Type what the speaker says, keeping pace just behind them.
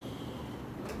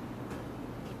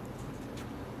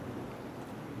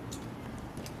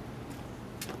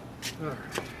Alright.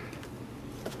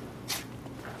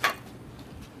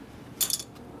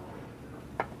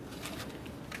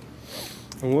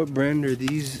 And what brand are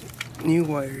these new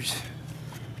wires?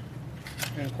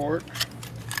 Import.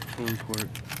 Import.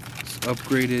 It's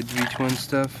upgraded Reach 1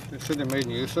 stuff. They said they're made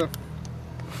in USA.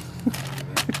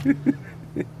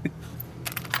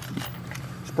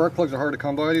 Spark plugs are hard to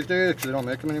come by these days because they don't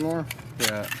make them anymore.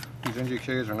 Yeah. These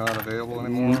NGKs are not available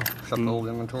anymore, except old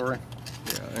inventory.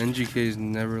 Yeah, NGKs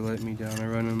never let me down. I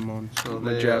run them on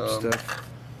my Jap stuff.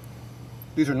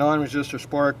 These are non-resistor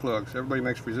spark plugs. Everybody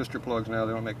makes resistor plugs now.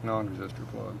 They don't make non-resistor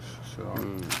plugs. So,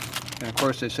 and of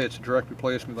course they say it's a direct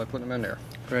replacement by putting them in there.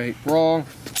 Right. Wrong.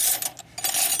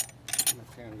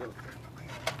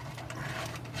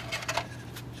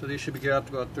 So these should be gapped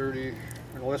about 30,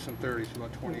 or less than 30, so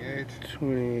about 28.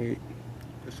 28.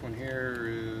 This one here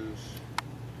is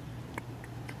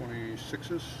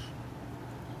 26s.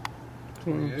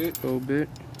 28. A little bit.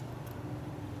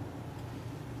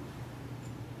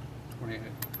 28.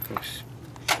 Nice.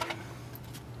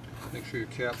 Make sure your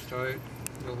cap's tight.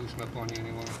 They'll loosen up on you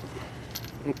anyway.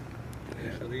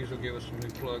 Okay, so these will give us some new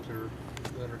plugs that are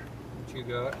better than what you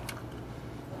got.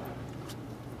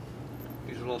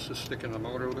 These will also stick in the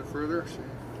motor a little bit further. See?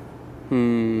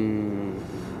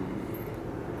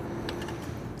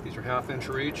 These are 1/2 inch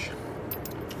reach.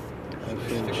 So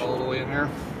they stick all the way in there.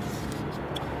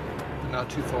 Not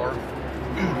too far.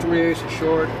 3/8 is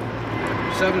short.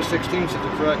 7/16 is the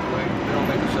correct way. They don't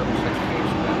make a 7/16.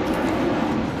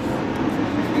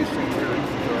 These things here are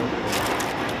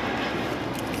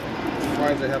why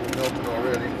they haven't melted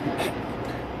already.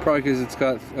 Probably because it's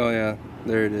got. Oh yeah,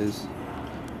 there it is.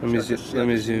 Let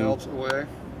me zoom. Melts away.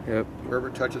 Yep. Wherever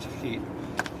it touches heat,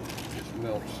 it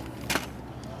melts.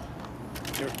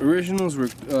 Originals were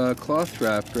cloth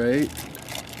wrapped, right?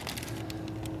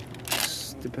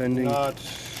 Depending. Not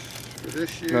for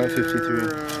this year. Not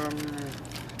 53.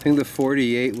 I think the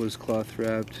 48 was cloth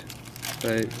wrapped.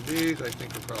 Right. These I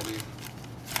think are probably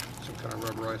some kind of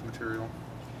rubberized material.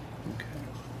 Okay.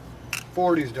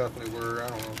 40s definitely were. I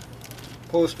don't know.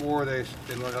 Post-war they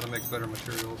learned how to make better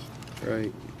materials.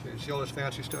 Right. Okay, see all this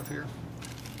fancy stuff here?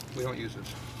 We don't use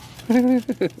this.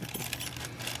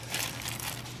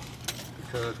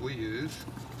 Because we use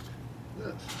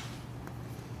this.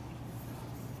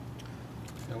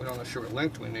 Now we don't know sure what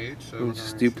length we need, so Let's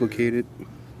just duplicate it.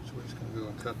 So we're just going to go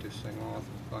and cut this thing off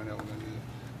and find out what we're going to do.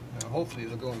 Now hopefully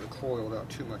it'll go into coil without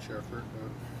too much effort,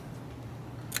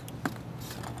 but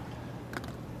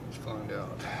let's find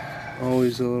out.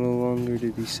 Always a little longer,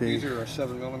 did he say? These are a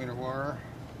 7mm wire.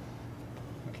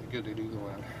 Okay, good, they do go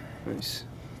in. Nice.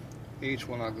 Each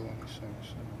will not go in the same.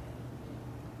 So.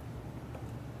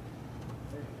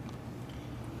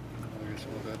 Just a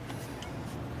little bit.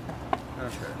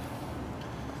 Okay.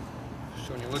 So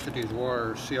when you look at these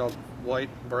wires, see how white,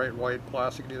 bright white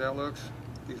plasticky that looks?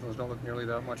 These ones don't look nearly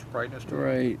that much brightness to them.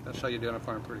 Right. That's how you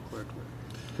identify them pretty quickly.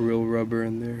 Real rubber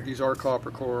in there. These are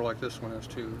copper core like this one is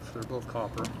too. So they're both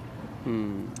copper.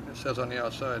 It says on the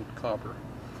outside copper.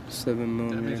 7mm.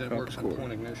 That means it works on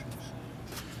point ignitions.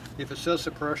 If it says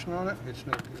suppression on it, it's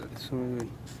no good. It's no good.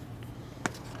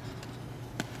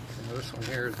 And this one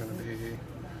here is going to be a little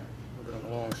bit on the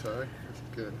long side, which is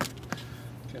good.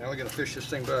 Okay, now we got to fish this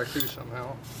thing back through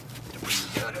somehow.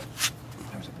 Got it.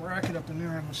 There's a bracket up in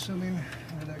there, I'm assuming,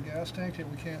 under that gas tank that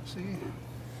we can't see.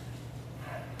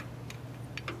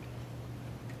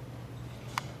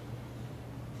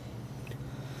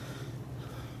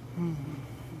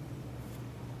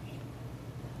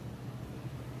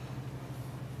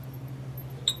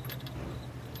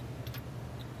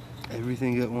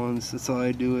 Everything at once, that's how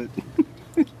I do it.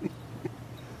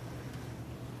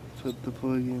 Put the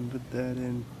plug in, put that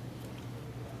in.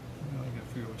 Now you gotta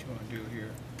figure out what you want to do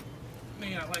here. I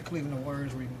mean, I like leaving the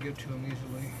wires where you can get to them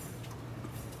easily.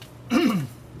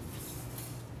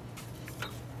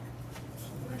 So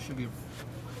there should be a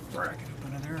bracket up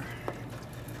under there.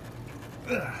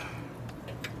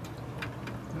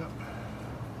 Yep.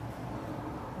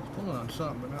 It's pulling on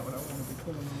something, but not what I want to be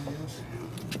pulling on, I guess.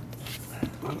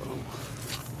 Uh-oh.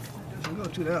 It doesn't go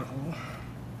through that hole.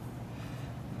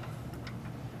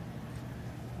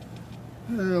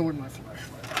 Where'd my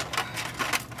flashlight?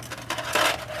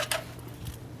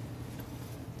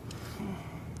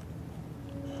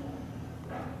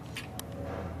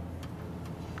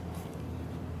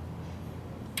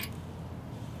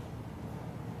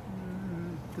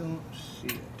 Don't see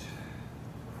it.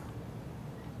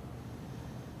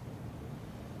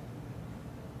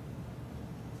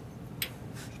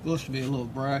 Supposed to be a little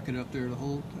bracket up there to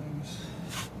hold things.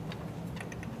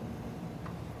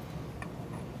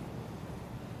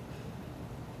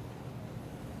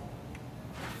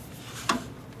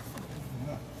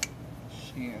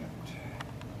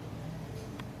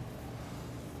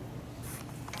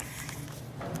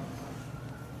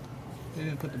 They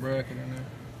didn't put the bracket in there.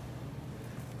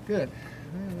 Good.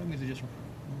 Yeah, that means it just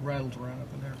rattles around up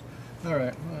in there. All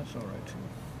right, well, that's all right too.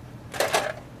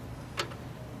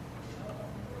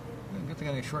 Good thing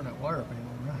I didn't shorten that wire up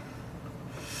anymore, huh?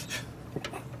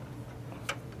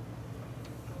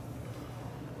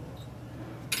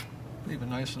 Leave it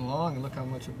nice and long, and look how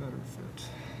much it better fits.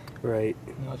 Right.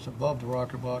 Now it's above the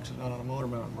rocker box, it's not on a motor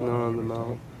mount. Not on the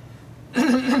mount.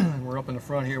 We're up in the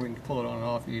front here, we can pull it on and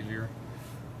off easier.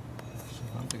 So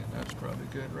I'm thinking that's probably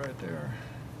good right there.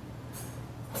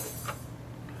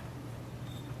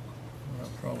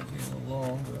 That'll probably be a little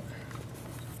long, but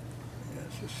yeah,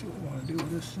 let's just see what we want to do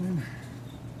with this thing.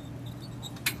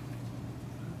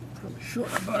 Probably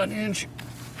short about an inch.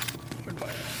 Where'd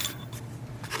my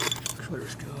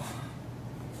clears go?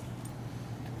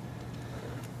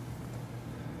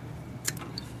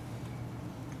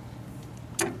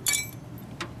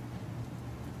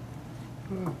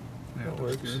 Yeah, that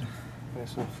works. good.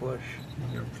 Nice and flush.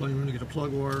 You got plenty of room to get the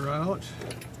plug wire out.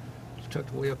 It's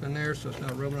tucked way up in there, so it's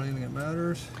not rubbing on anything that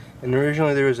matters. And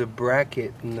originally there was a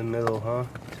bracket in the middle, huh?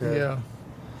 Yeah.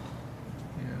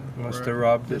 Must have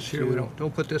robbed this here. We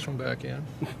don't put this one back in.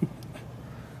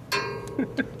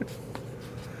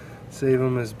 Save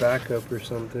them as backup or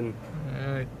something.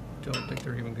 I don't think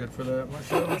they're even good for that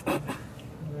myself. But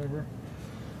whatever.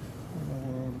 I don't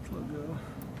know where the plug go.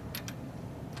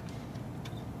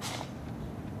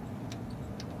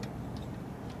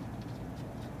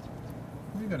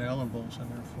 We got Allen bolts in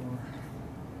there for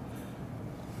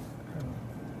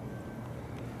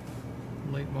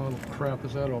late model crap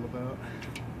is that all about?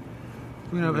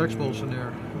 We don't have X bolts in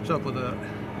there. What's up with that?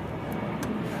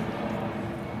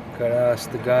 Gotta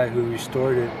ask the guy who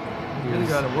restored it. You're the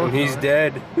guy that worked He's on it.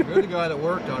 dead. You're the guy that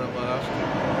worked on it last.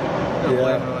 I'm Yeah.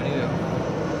 blaming it on you.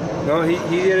 No, he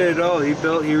did it all. He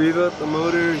rebuilt the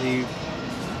motor. He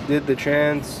did the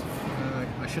trans.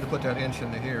 I should have put that inch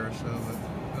into here, so but,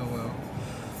 oh well.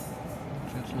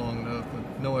 It's long enough,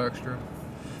 but no extra.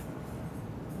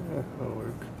 Yeah, that'll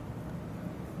work.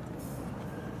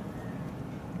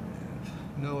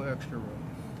 No extra room.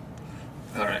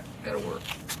 All right, that'll work.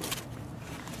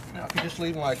 Now, if you just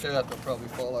leave them like that, they'll probably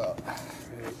fall out.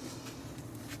 Right.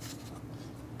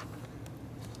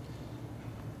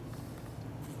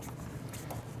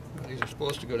 These are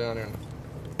supposed to go down there and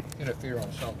interfere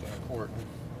on something important.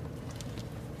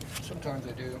 Sometimes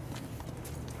they do.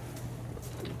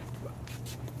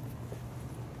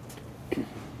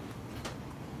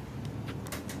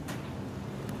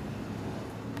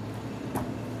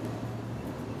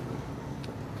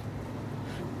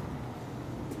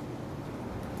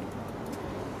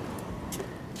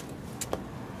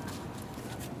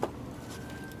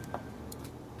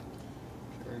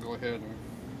 Go ahead and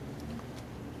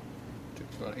take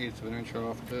about 1/8 of an inch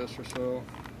off this or so.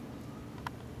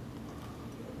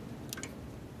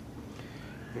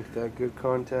 Make that good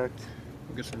contact.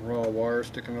 We'll get some raw wire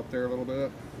sticking up there a little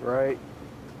bit. Right.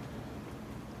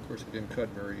 Of course, it didn't cut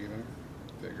very even.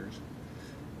 Figures.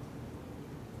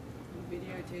 You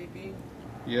videotaping?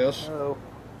 Yes. Oh.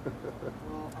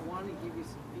 Well, I want to give you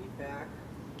some feedback.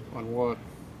 On what?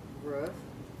 Roof.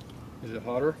 Is it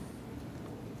hotter?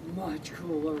 Much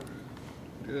cooler.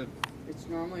 Good. It's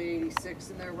normally 86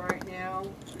 in there right now.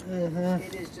 Mm-hmm.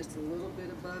 It is just a little bit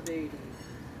above 80.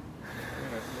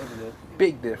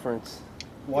 Big difference.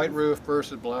 White roof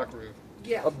versus black roof.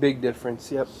 Yeah. A big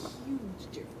difference, yep.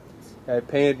 Huge difference. I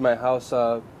painted my house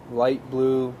light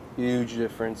blue, huge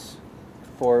difference.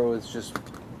 Before it was just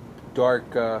dark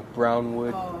brown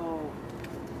wood. Oh.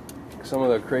 Some of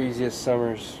the craziest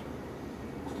summers.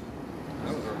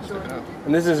 That was already sticking out.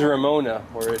 And this is Ramona,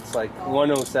 where it's like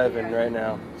 107 yeah, right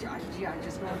now. Yeah,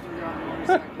 just going through there on the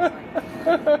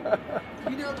motorcycle.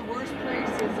 You know the worst place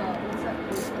is, what's that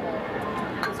place called?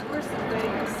 It's worse than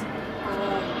Vegas.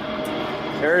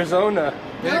 Arizona.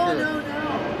 No.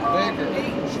 Baker.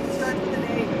 H. It starts with an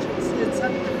H. It's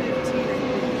up to 15, I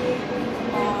think.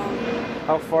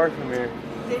 How far from here?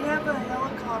 They have a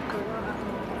helicopter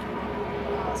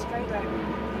skydiving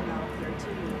out there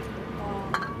too.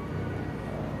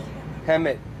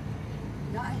 Hemet.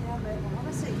 Not Hammett. I want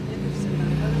to say Henderson, but I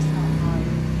know it's not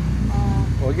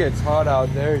right. Well, it gets hot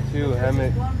out there too, There's Hemet.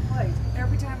 this one place.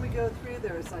 Every time we go through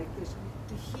there, it's like this.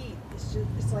 The heat.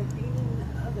 It's like being in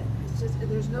an oven. It's just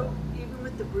there's no even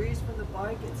with the breeze from the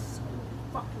bike. It's so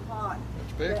fucking hot.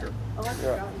 That's Baker. Oh, I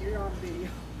forgot you're on video.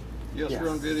 Yes, Yes. we're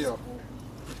on video.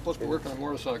 We're supposed to be working on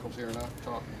motorcycles here, not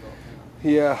talking about.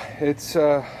 Yeah, it's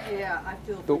Yeah, I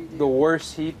feel for you, the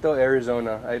worst heat though.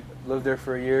 Arizona. I lived there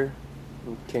for a year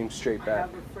and came straight I back.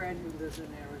 have a friend who lives in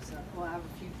Arizona. Well, I have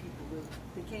a few people who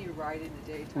they can't even ride in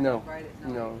the daytime. No, They ride at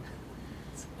night. no.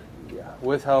 Yeah,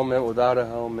 with helmet, without a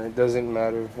helmet, doesn't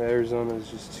matter. Arizona is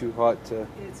just too hot to.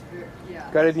 It's very, yeah.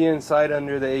 Gotta be inside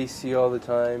under the AC all the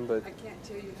time, but I can't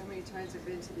tell you how many times I've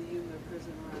been to the Yuma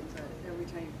prison runs. Every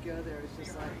time you go there, it's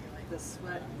just like the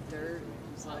sweat and dirt.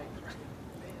 It's like,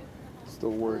 it's the I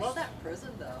worst. love that prison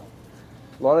though.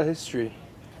 A lot of history.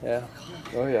 Yeah.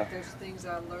 Oh yeah. There's things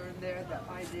I learned there that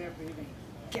I never even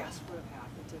guessed would have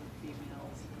happened to the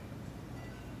females.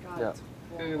 God, Yeah. it's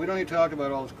Hey, horrible. we don't need to talk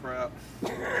about all this crap.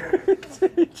 Let's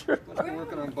be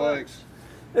working on bikes.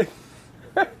 Get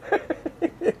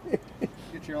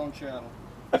your own channel.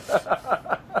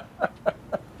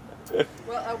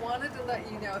 Well, I wanted to let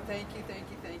you know, thank you.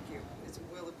 It's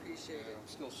well appreciated. I'm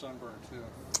still sunburned too.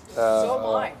 So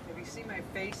am I. Have you seen my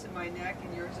face and my neck,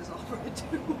 and yours is all red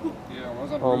too? Yeah, I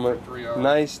was on Oh, the roof for 3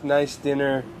 hours. nice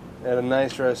dinner at a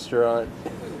nice restaurant.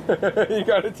 You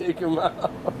gotta take him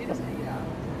out. He doesn't, yeah.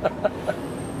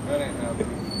 That ain't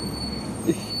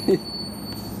happening.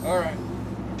 Alright.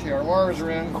 Okay, our wires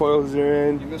are in. Coils are You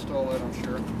in. missed all that, I'm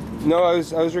sure. No, I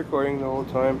was recording the whole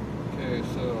time. Okay,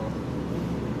 so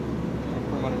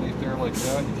put them underneath there like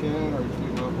that. You can, or just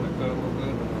leave it up like that a little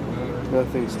bit. Doesn't matter.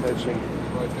 Nothing's touching.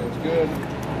 Right there's good.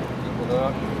 Good with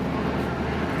that.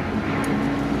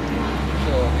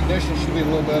 So ignition should be a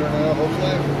little better now,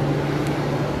 hopefully.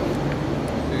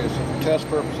 Okay, so for test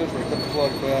purposes, we put the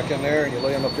plugs back in there and you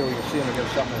lay them up there where you can see them and get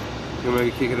something You want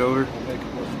me to kick it over? to make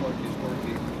it more sparky.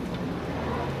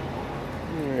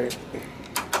 Alright.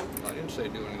 I didn't say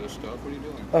do any of this stuff. What are you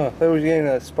doing? Oh, I thought we were getting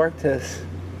a spark test.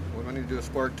 Well, I need to do a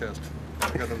spark test.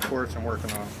 I got the reports I'm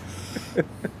working on.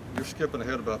 You're skipping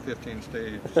ahead about 15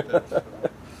 steps.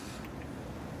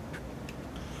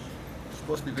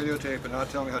 Supposed to be videotaping, not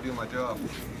telling me how to do my job.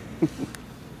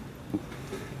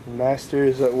 Master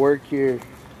is at work here.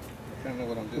 I kind of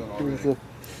know what I'm doing He's already.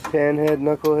 a panhead,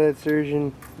 knucklehead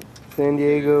surgeon, San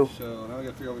Diego. So now we got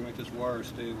to figure out we make this wire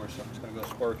stay where something's going to go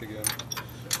spark again.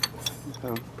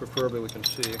 Okay. Preferably we can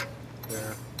see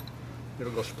there.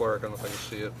 It'll go spark. I don't know if I can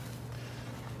see it.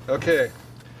 Okay.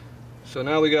 So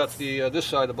now we got the this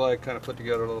side of the bike kind of put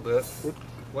together a little bit.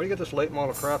 Why do you get this late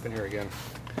model crap in here again?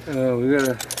 We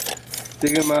gotta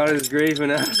dig him out of his grave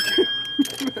and ask him.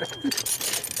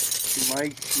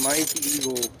 Mike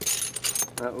Eagle.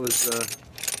 That was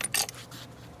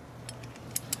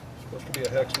Supposed to be a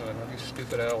hex nut, not these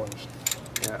stupid Allens.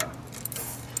 yeah.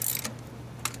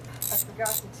 I forgot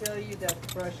to tell you that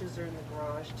the brushes are in the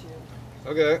garage too.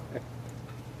 Okay.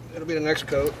 It'll be the next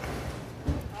coat.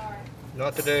 Alright.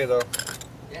 Not today though.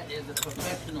 That is a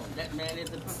professional. That man is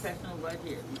a professional right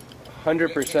here.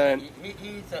 100%.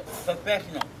 He's a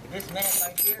professional. This man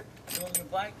right here doing your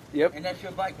bike. Yep. And that's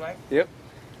your bike, right? Yep.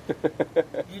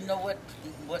 You know what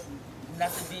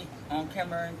not to be on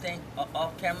camera and thing,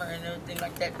 off camera and everything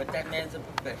like that, but that man's a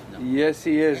professional. Yes,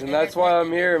 he is, and that's why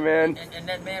I'm here, man. And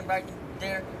that man right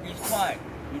there, he's quiet.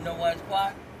 You know why he's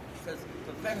quiet? Because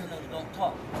professionals don't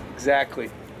talk. Exactly.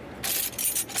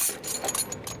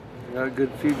 Got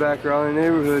good feedback around the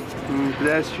neighborhood from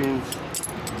pedestrians.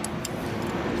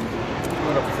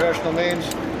 What a professional means?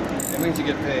 It means you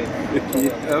get paid.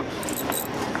 Yep.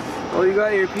 Well, you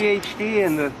got your PhD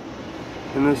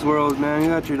in this world, man. You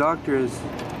got your doctorate.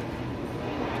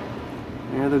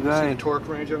 You're the See guy. the torque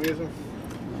range I'm using?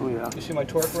 Oh yeah. You see my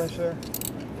torque wrench there?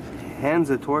 Hands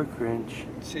a torque wrench.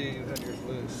 See, you have yours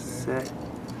loose. Set.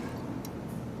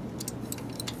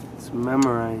 It's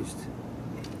memorized.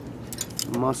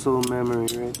 Muscle memory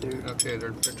right there. Okay,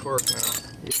 they're torque now.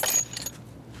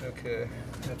 Okay,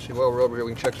 let's see, while we're over here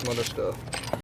we can check some other stuff.